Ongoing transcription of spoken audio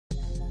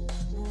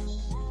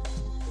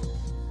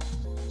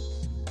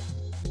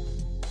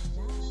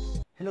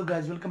Hello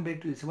guys, welcome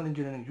back to the Civil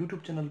Engineering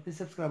YouTube channel. Please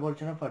subscribe our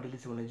channel for daily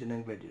civil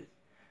engineering videos.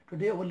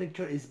 Today our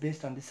lecture is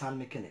based on the soil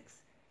mechanics.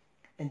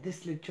 In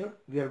this lecture,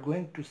 we are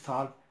going to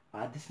solve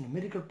this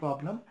numerical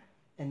problem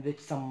in which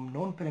some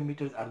known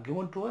parameters are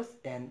given to us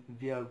and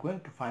we are going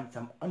to find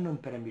some unknown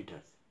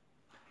parameters.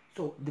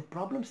 So the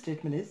problem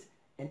statement is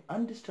an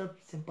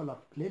undisturbed sample of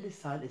clayey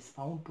soil is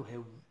found to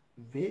have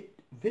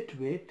wet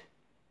weight.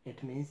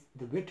 It means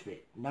the wet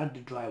weight, not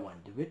the dry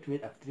one. The wet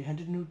weight of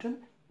 300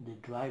 Newton, the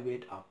dry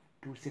weight of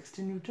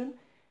 260 Newton,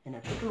 and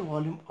a total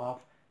volume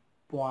of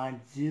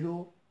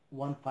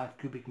 0.015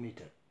 cubic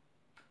meter.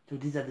 So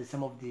these are the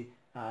some of the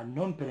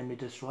known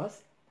parameters to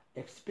us.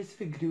 If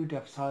specific gravity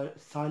of soil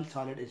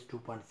solid is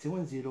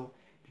 2.70,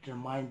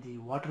 determine the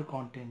water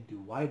content, the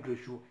void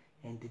ratio,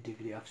 and the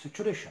degree of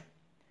saturation.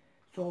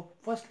 So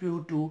first we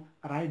have to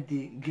write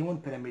the given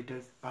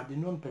parameters or the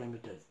known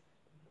parameters.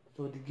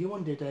 So the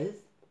given data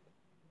is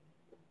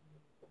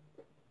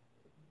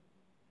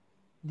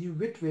the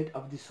wet weight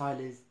of the soil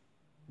is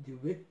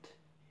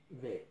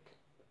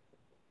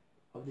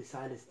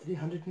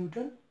 300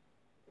 Newton,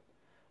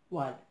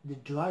 while the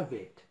dry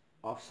weight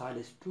of soil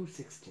is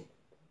 260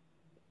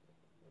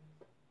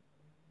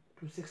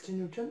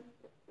 Newton,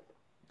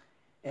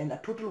 and a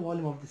total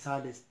volume of the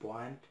soil is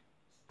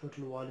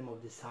total volume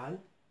of the soil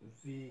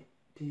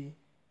VT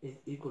is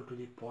equal to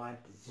the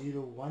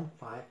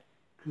 0.015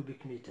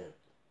 cubic meter.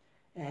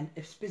 And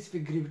if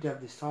specific gravity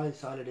of the soil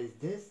solid is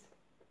this,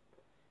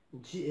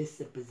 GS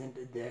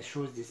represented there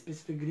shows the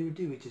specific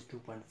gravity, which is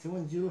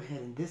 2.70 here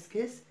in this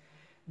case.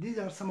 These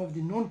are some of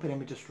the known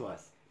parameters to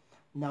us.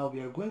 Now we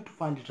are going to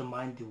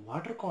determine the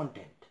water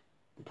content,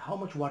 that how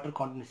much water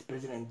content is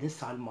present in this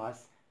soil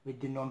mass with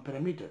the known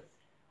parameters.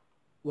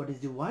 What is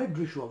the void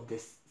ratio of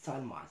this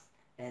soil mass,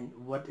 and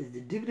what is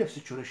the degree of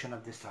saturation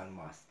of this soil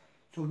mass.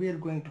 So we are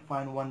going to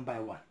find one by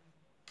one.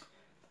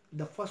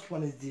 The first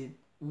one is the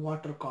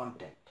water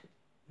content,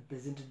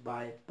 represented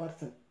by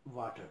percent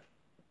water.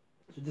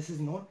 So this is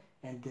known,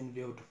 and then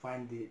we have to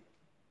find the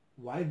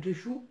void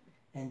ratio,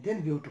 and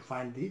then we have to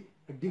find the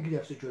degree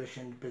of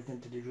saturation,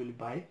 represented usually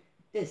by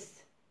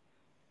S.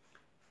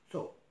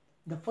 So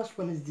the first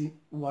one is the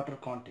water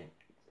content.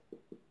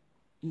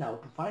 Now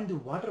to find the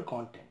water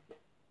content,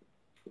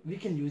 we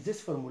can use this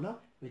formula,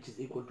 which is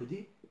equal to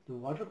the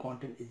water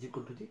content is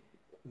equal to the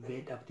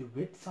weight of the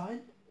wet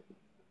soil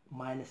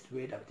minus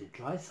weight of the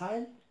dry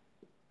soil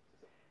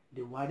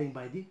dividing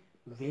by the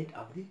weight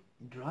of the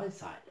dry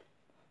soil,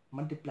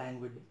 multiplying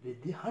with the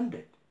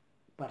 100%,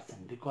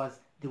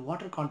 because the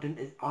water content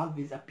is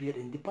always appear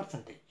in the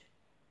percentage.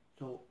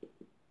 So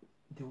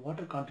the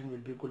water content will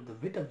be equal to the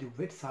weight of the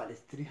wet soil is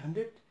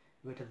 300,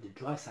 weight of the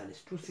dry soil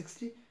is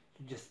 260. So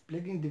just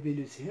plugging the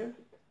values here,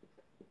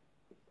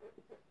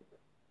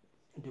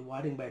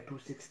 dividing by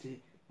 260,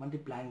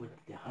 multiplying with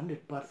the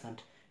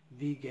 100%,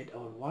 we get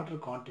our water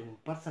content in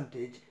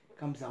percentage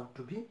comes out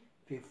to be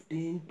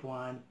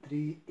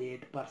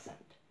 15.38%.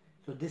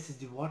 So this is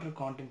the water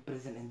content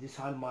present in the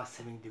soil mass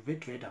having the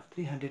wet weight of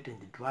 300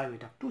 and the dry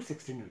weight of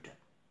 260 Newton.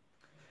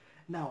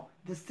 Now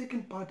the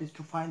second part is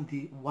to find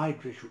the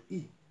void ratio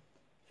E.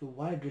 So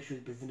void ratio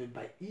is presented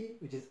by E,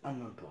 which is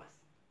unknown to us.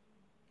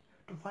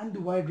 To find the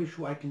void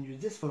ratio, I can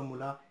use this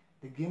formula.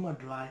 The gamma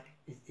dry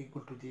is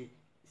equal to the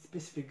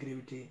specific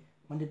gravity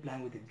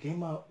multiplying with the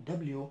gamma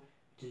W,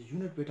 which is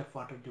unit weight of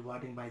water,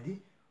 dividing by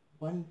the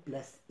 1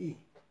 plus E.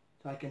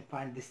 So I can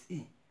find this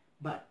E,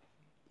 but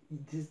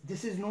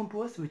this is known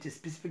to us, which is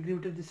specific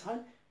gravity of the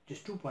soil, which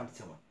is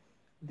 2.7.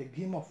 The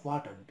gamma of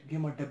water,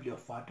 gamma W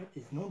of water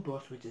is known to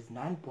us, which is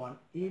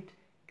 9.8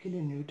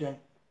 kilonewton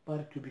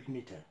per cubic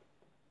meter.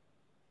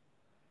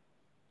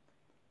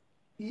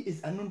 E is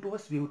unknown to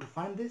us, we have to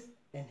find this,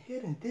 and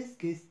here in this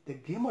case the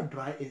gamma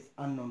dry is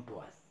unknown to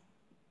us.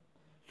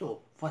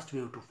 So first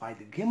we have to find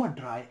the gamma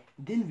dry,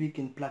 then we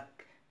can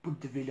put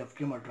the value of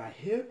gamma dry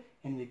here,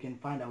 and we can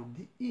find out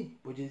the E,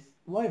 which is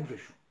void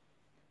ratio.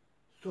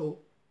 So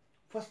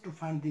first to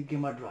find the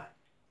gamma dry.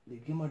 The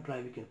gamma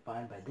dry we can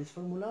find by this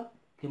formula.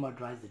 Gamma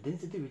dry is the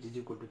density, which is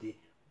equal to the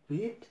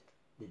weight,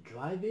 the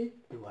dry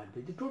weight divided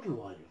by the total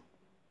volume.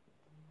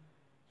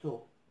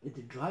 So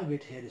the dry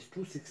weight here is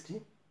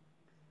 260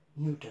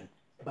 Newton,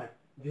 but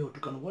we have to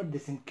convert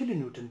this in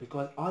kilonewton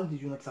because all the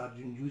units are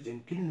used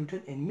in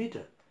kilonewton in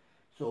meter.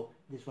 So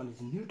this one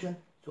is Newton,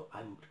 so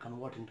I'm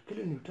converting to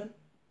kilonewton.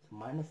 So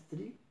minus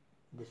 3,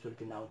 this will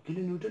be now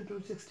kilonewton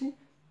 260,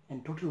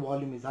 and total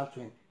volume is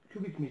also in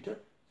cubic meter.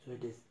 So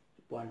it is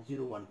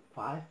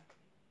 0.015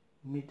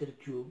 meter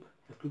cube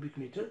cubic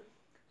meter.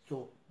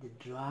 So the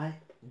dry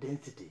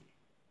density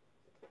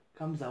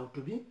comes out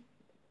to be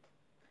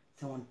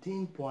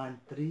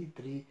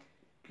 17.33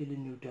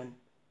 kilonewton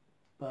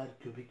per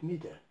cubic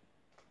meter.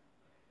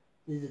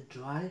 This is a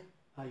dry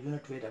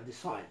unit weight of the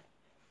soil.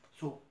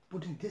 So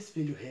putting this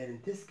value here,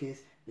 in this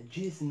case the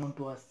G is known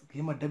to us,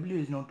 gamma W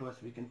is known to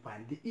us, we can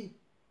find the E.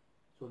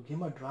 So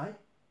gamma dry,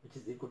 which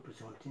is equal to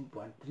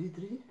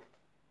 17.33.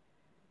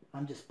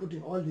 I'm just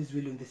putting all these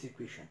values in this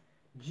equation.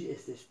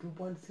 GS is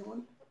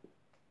 2.7,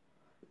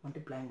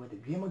 multiplying by the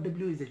gamma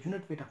W is the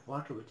unit weight of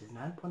water, which is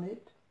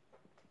 9.8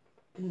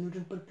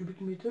 kilonewton per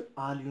cubic meter.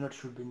 All units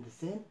should be in the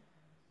same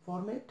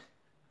format,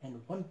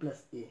 and 1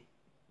 plus A.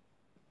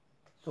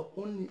 So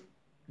only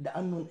the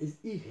unknown is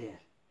E here.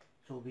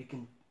 So we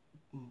can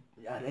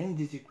arrange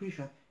this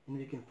equation and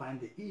we can find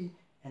the E,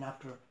 and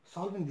after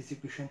solving this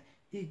equation,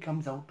 E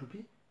comes out to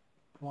be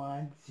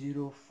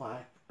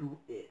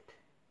 0.0528.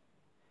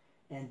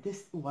 And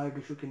this wide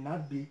ratio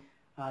cannot be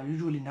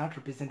usually not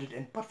represented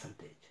in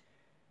percentage,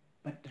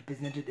 but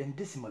represented in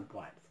decimal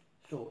points.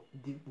 So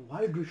the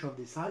wide ratio of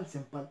the soil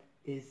sample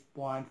is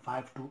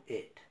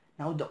 0.528.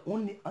 Now the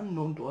only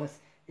unknown to us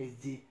is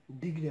the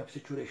degree of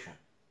saturation.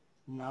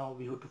 Now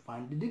we have to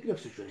find the degree of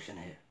saturation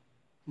here.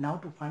 Now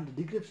to find the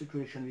degree of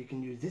saturation, we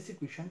can use this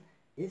equation.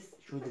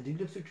 Show the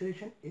degree of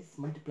saturation is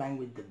multiplying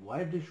with the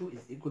wide ratio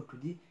is equal to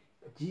the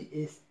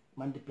GS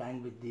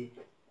multiplying with the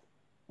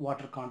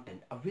water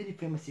content, a very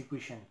famous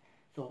equation.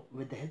 So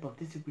with the help of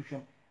this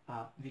equation,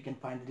 we can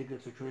find the degree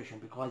of saturation.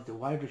 Because the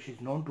wide ratio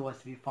is known to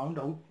us, we found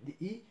out the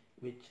E,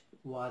 which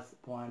was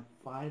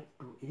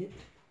 0.528.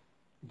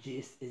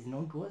 GS is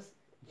known to us.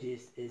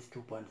 GS is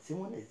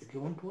 2.7 is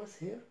given to us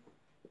here.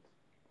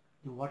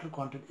 The water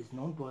content is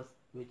known to us,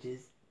 we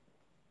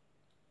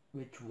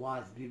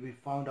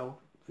found out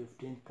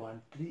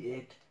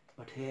 15.38,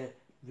 but here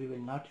we will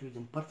not use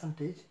in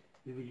percentage,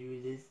 we will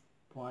use is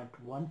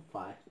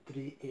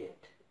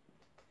 0.1538.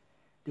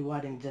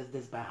 Dividing just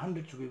this by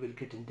 100, so we will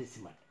get in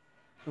decimal.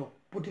 So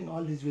putting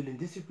all these will in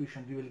this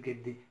equation, we will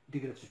get the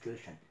degree of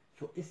saturation.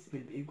 So S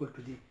will be equal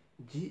to the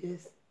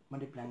GS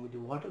multiplying with the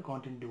water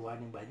content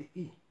dividing by the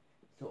E.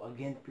 So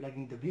again,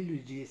 plugging the value,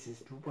 GS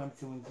is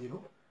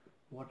 2.70,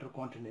 water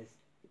content is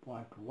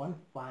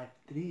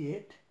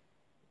 0.1538,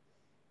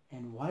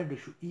 and wide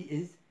ratio E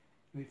is,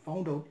 we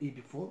found out E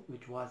before,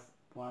 which was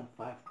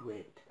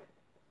 0.528.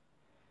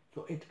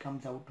 So it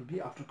comes out to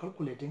be, after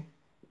calculating,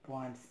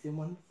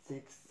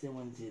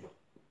 0.7670,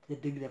 the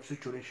degree of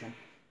saturation.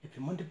 If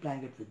you're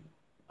multiplying it with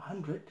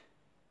 100%,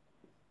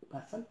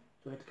 so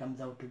it comes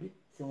out to be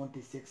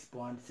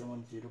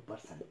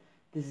 76.70%.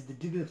 This is the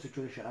degree of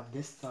saturation of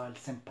this soil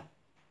sample,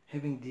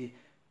 having the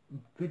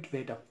wet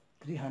weight of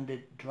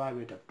 300, dry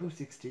weight of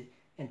 260,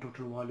 and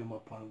total volume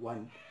of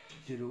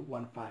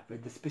 0.1015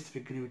 with the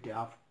specific gravity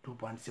of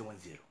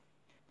 2.70.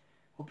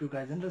 Hope you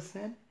guys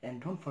understand,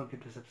 and don't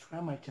forget to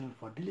subscribe my channel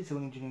for daily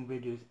civil engineering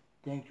videos.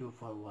 Thank you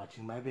for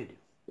watching my video.